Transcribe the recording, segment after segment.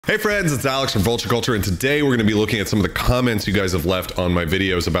Hey friends, it's Alex from Vulture, and today we're going to be looking at some of the comments you guys have left on my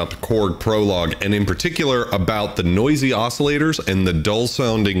videos about the Korg Prologue, and in particular about the noisy oscillators and the dull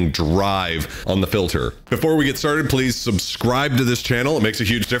sounding drive on the filter. Before we get started, please subscribe to this channel. It makes a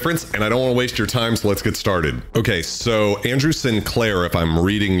huge difference, and I don't want to waste your time, so let's get started. Okay, so Andrew Sinclair, if I'm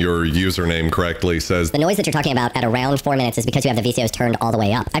reading your username correctly, says, the noise that you're talking about at around 4 minutes is because you have the VCOs turned all the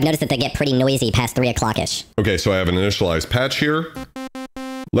way up. I've noticed that they get pretty noisy past 3 o'clock-ish. Okay, so I have an initialized patch here.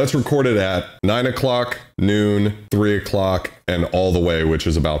 Let's record it at 9 o'clock, noon, 3 o'clock, and all the way, which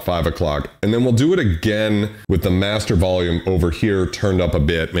is about 5 o'clock. And then we'll do it again with the master volume over here turned up a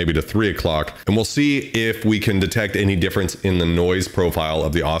bit, maybe to 3 o'clock. And we'll see if we can detect any difference in the noise profile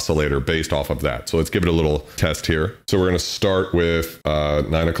of the oscillator based off of that. So let's give it a little test here. So we're going to start with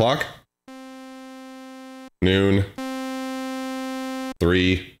 9 o'clock, noon,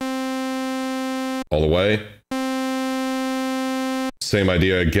 3, all the way. Same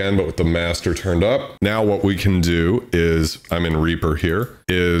idea again, but with the master turned up. Now what we can do is, I'm in Reaper here,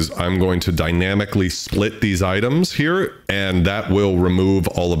 is I'm going to dynamically split these items here, and that will remove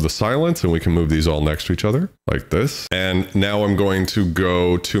all of the silence, and we can move these all next to each other like this. And now I'm going to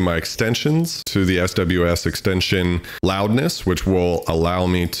go to my extensions, to the SWS extension loudness, which will allow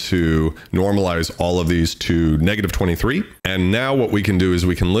me to normalize all of these to -23. And now what we can do is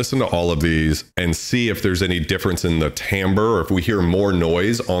we can listen to all of these and see if there's any difference in the timbre, or if we hear more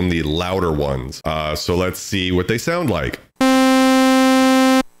noise on the louder ones. So let's see what they sound like.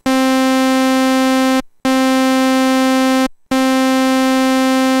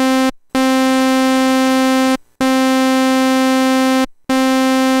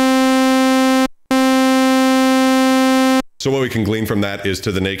 So what we can glean from that is,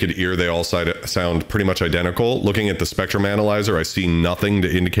 to the naked ear, they all sound pretty much identical. Looking at the spectrum analyzer, I see nothing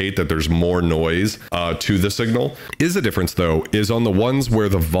to indicate that there's more noise to the signal. Is the difference, though, is on the ones where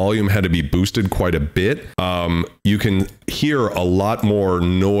the volume had to be boosted quite a bit, you can hear a lot more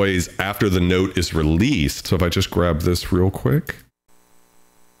noise after the note is released. So if I just grab this real quick.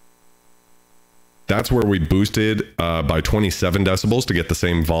 That's where we boosted by 27 decibels to get the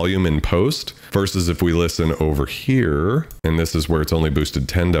same volume in post, versus if we listen over here, and this is where it's only boosted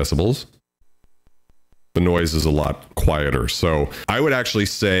 10 decibels. The noise is a lot quieter. So I would actually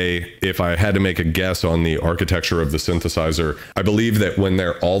say, if I had to make a guess on the architecture of the synthesizer, I believe that when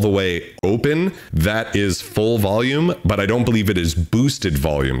they're all the way open, that is full volume, but I don't believe it is boosted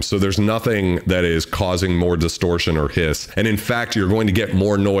volume. So there's nothing that is causing more distortion or hiss. And in fact, you're going to get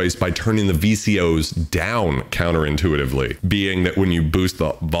more noise by turning the VCOs down counterintuitively, being that when you boost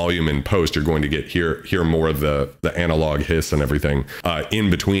the volume in post, you're going to get hear more of the analog hiss and everything in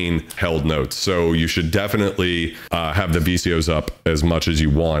between held notes. So you should definitely have the VCOs up as much as you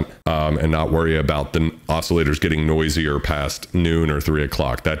want, and not worry about the oscillators getting noisier past noon or 3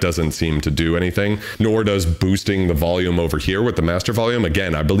 o'clock. That doesn't seem to do anything, nor does boosting the volume over here with the master volume.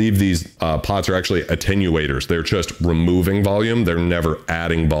 Again, I believe these pots are actually attenuators. They're just removing volume. They're never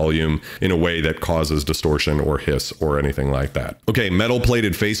adding volume in a way that causes distortion or hiss or anything like that. Okay, Metal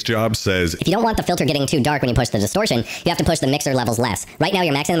Plated Face Job says, if you don't want the filter getting too dark when you push the distortion, you have to push the mixer levels less. Right now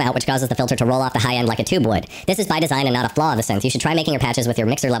you're maxing them out, which causes the filter to roll off the high end like a tube would. This is by design and not a flaw of the synth. You should try making your patches with your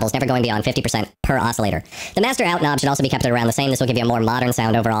mixer levels never going beyond 50% per oscillator. The master out knob should also be kept at around the same. This will give you a more modern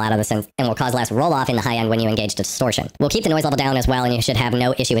sound overall out of the synth, and will cause less roll off in the high end when you engage the distortion. We'll keep the noise level down as well, and you should have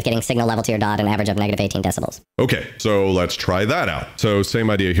no issue with getting signal level to your dot, an average of -18 decibels. Okay, so let's try that out. So same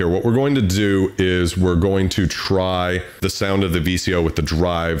idea here. What we're going to do is we're going to try the sound of the VCO with the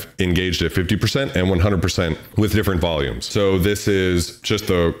drive engaged at 50% and 100% with different volumes. So this is just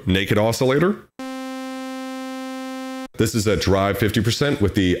the naked oscillator. This is at drive 50%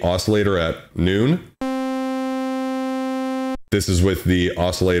 with the oscillator at noon. This is with the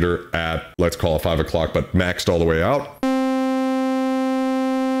oscillator at, let's call it 5 o'clock, but maxed all the way out.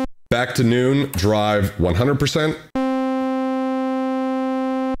 Back to noon, drive 100%.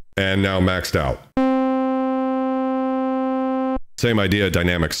 And now maxed out. Same idea,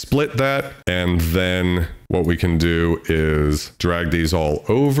 dynamic split that, and then what we can do is drag these all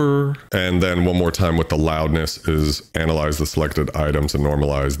over, and then one more time with the loudness is analyze the selected items and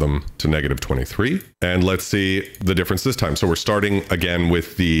normalize them to -23. And let's see the difference this time. So we're starting again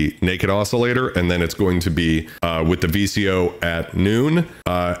with the naked oscillator, and then it's going to be with the VCO at noon,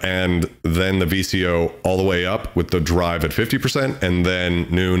 and then the VCO all the way up with the drive at 50%, and then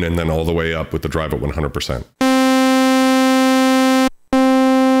noon, and then all the way up with the drive at 100%.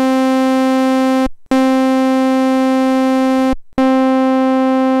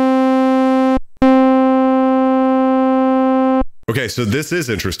 Okay, so this is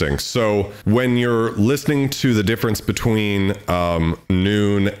interesting. So when you're listening to the difference between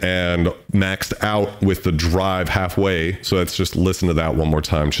noon and maxed out with the drive halfway, so let's just listen to that one more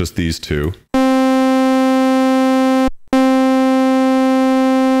time, just these two. They're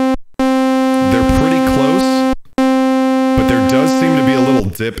pretty close, but there does seem to be a little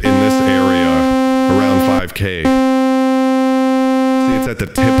dip in this area around 5K. See, it's at the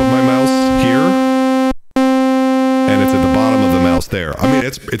tip of my mouse here. And it's at the bottom of the mouse there. I mean,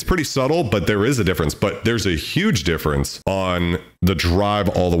 it's pretty subtle, but there is a difference. But there's a huge difference on the drive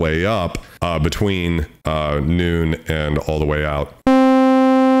all the way up between noon and all the way out.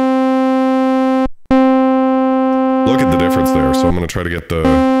 Look at the difference there. So I'm going to try to get the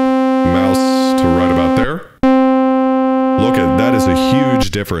mouse to right about there. Look at that is a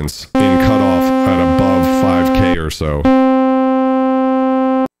huge difference in cutoff at above 5K or so.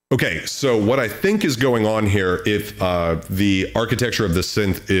 Okay, so what I think is going on here, if the architecture of the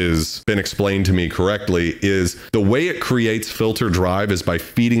synth is been explained to me correctly, is the way it creates filter drive is by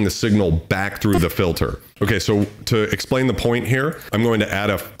feeding the signal back through the filter. Okay, so to explain the point here, I'm going to add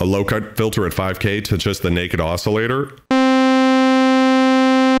a low cut filter at 5K to just the naked oscillator.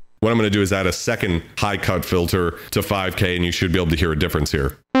 What I'm going to do is add a second high cut filter to 5K, and you should be able to hear a difference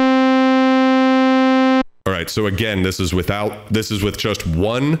here. All right, so again, this is with just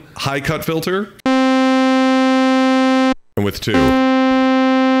one high cut filter and with two.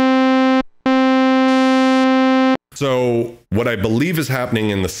 So what I believe is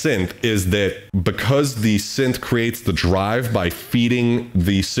happening in the synth is that because the synth creates the drive by feeding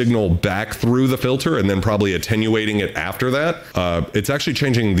the signal back through the filter and then probably attenuating it after that, it's actually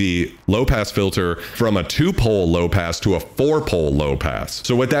changing the low pass filter from a 2-pole low pass to a 4-pole low pass.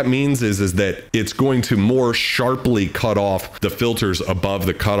 So what that means is that it's going to more sharply cut off the filters above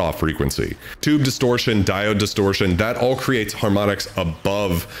the cutoff frequency. Tube distortion, diode distortion, that all creates harmonics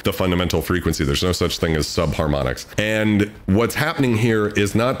above the fundamental frequency. There's no such thing as subharmonics. And what's happening here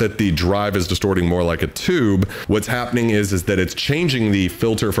is not that the drive is distorting more like a tube. What's happening is that it's changing the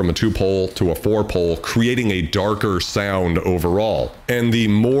filter from a 2-pole to a 4-pole, creating a darker sound overall. And the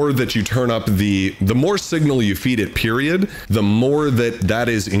more that you turn up the more signal you feed it, period, the more that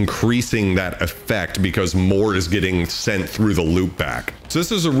is increasing that effect because more is getting sent through the loop back. So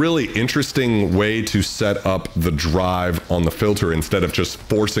this is a really interesting way to set up the drive on the filter instead of just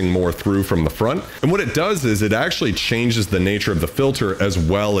forcing more through from the front. And what it does is it actually changes the nature of the filter as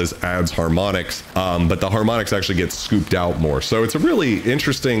well as adds harmonics, but the harmonics actually get scooped out more. So it's a really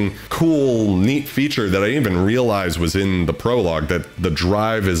interesting, cool, neat feature that I didn't even realize was in the Prologue, that the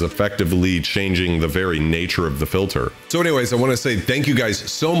drive is effectively changing the very nature of the filter. So anyways, I want to say thank you guys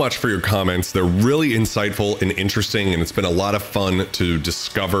so much for your comments. They're really insightful and interesting, and it's been a lot of fun to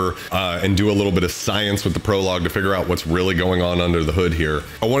discover and do a little bit of science with the Prologue to figure out what's really going on under the hood here.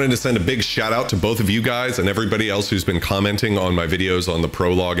 I wanted to send a big shout out to both of you guys and everybody else who's been commenting on my videos on the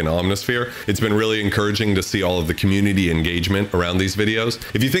Prologue and Omnisphere. It's been really encouraging to see all of the community engagement around these videos.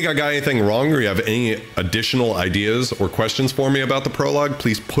 If you think I got anything wrong or you have any additional ideas or questions for me about the Prologue,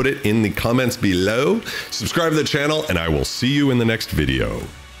 please put it in the comments below. Subscribe to the channel, and I will see you in the next video.